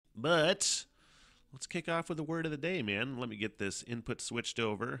But let's kick off with the word of the day, man. Let me get this input switched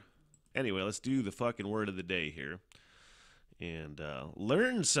over. Anyway, let's do the fucking word of the day here. And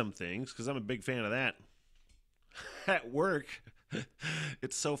learn some things, because I'm a big fan of that. At work,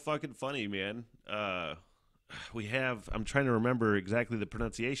 it's so fucking funny, man. I'm trying to remember exactly the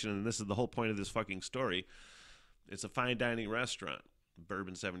pronunciation, and this is the whole point of this fucking story. It's a fine dining restaurant,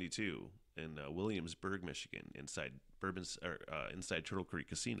 Bourbon 72, in Williamsburg, Michigan, inside Turtle Creek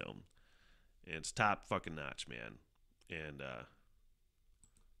Casino. And it's top fucking notch, man. And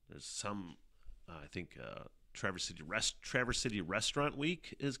there's some, I think, Traverse City Restaurant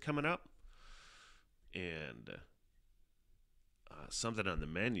Week is coming up, and something on the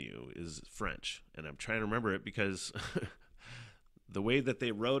menu is French, and I'm trying to remember it because the way that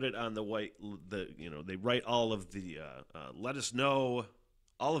they wrote it on they write all of the let us know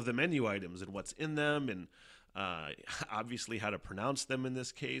all of the menu items and what's in them, and obviously how to pronounce them in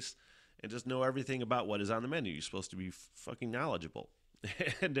this case, and just know everything about what is on the menu. You're supposed to be fucking knowledgeable.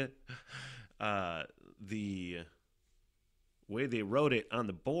 And the way they wrote it on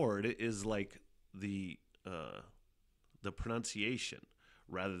the board is like the pronunciation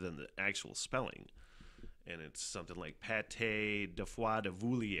rather than the actual spelling. And it's something like pâté de foie de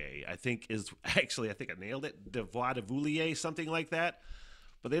voulier, I think I nailed it. De foie de voulier, something like that.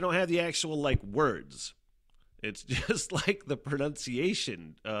 But they don't have the actual like words. It's just like the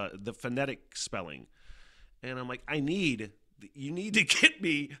pronunciation, the phonetic spelling. And I'm like, you need to get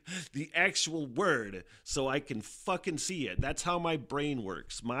me the actual word so I can fucking see it. That's how my brain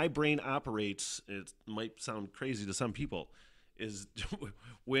works. My brain operates, it might sound crazy to some people, is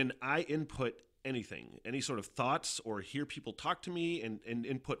when I input anything, any sort of thoughts, or hear people talk to me and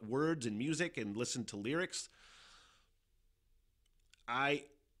input words and music and listen to lyrics, I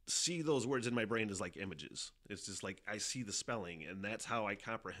see those words in my brain as like images. It's just like I see the spelling, and that's how I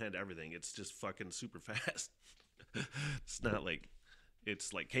comprehend everything. It's just fucking super fast. It's not like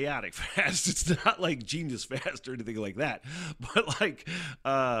it's like chaotic fast. It's not like genius fast or anything like that. But like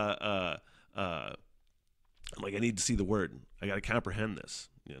I'm like, I need to see the word. I got to comprehend this,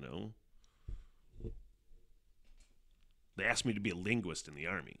 you know. They asked me to be a linguist in the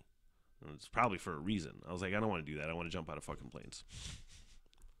Army. It's probably for a reason. I was like, I don't want to do that. I want to jump out of fucking planes.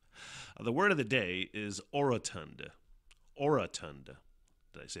 The word of the day is orotund. Orotund.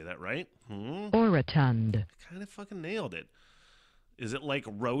 Did I say that right? Orotund. I kind of fucking nailed it. Is it like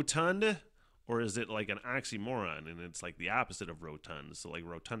rotund, or is it like an oxymoron and it's like the opposite of rotund? So like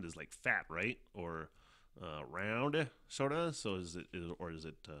rotund is like fat, right? Or round, sort of. So is it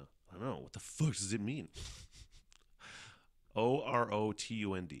I don't know. What the fuck does it mean?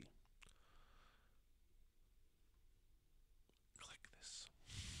 Orotund. Click this.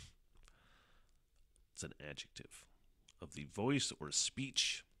 It's an adjective of the voice or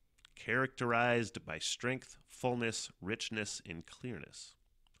speech characterized by strength, fullness, richness, and clearness.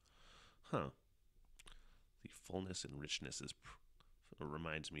 The fullness and richness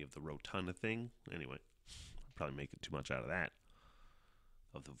reminds me of the rotunda thing. Anyway, I'm probably making too much out of that.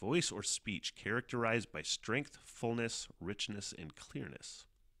 Of the voice or speech characterized by strength, fullness, richness, and clearness.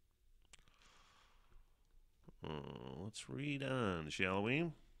 Let's read on, shall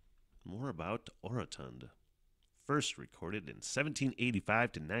we? More about orotund. First recorded in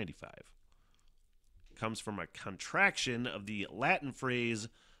 1785 to 95. Comes from a contraction of the Latin phrase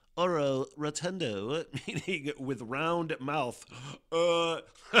oro rotundo, meaning with round mouth.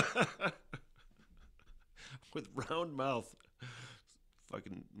 With round mouth.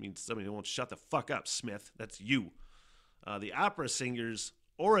 Fucking means somebody who won't shut the fuck up, Smith. That's you. The opera singer's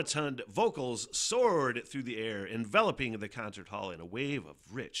orotund vocals soared through the air, enveloping the concert hall in a wave of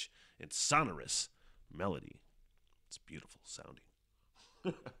rich and sonorous melody. It's beautiful sounding.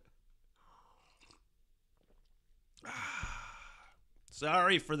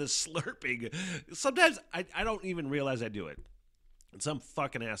 Sorry for the slurping. Sometimes I don't even realize I do it. And some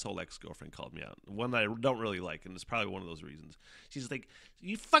fucking asshole ex-girlfriend called me out. One that I don't really like, and it's probably one of those reasons. She's like,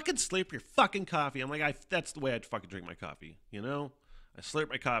 you fucking slurp your fucking coffee. I'm like, that's the way I fucking drink my coffee, you know? I slurp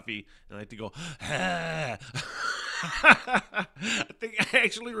my coffee, and I like to go, ah. I think I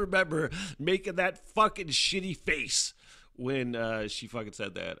actually remember making that fucking shitty face when she fucking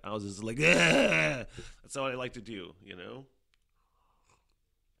said that. I was just like, ah. That's what I like to do, you know?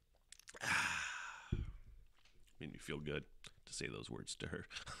 Made me feel good to say those words to her.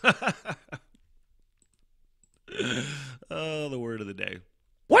 Oh, the word of the day.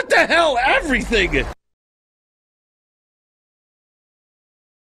 What the hell, everything?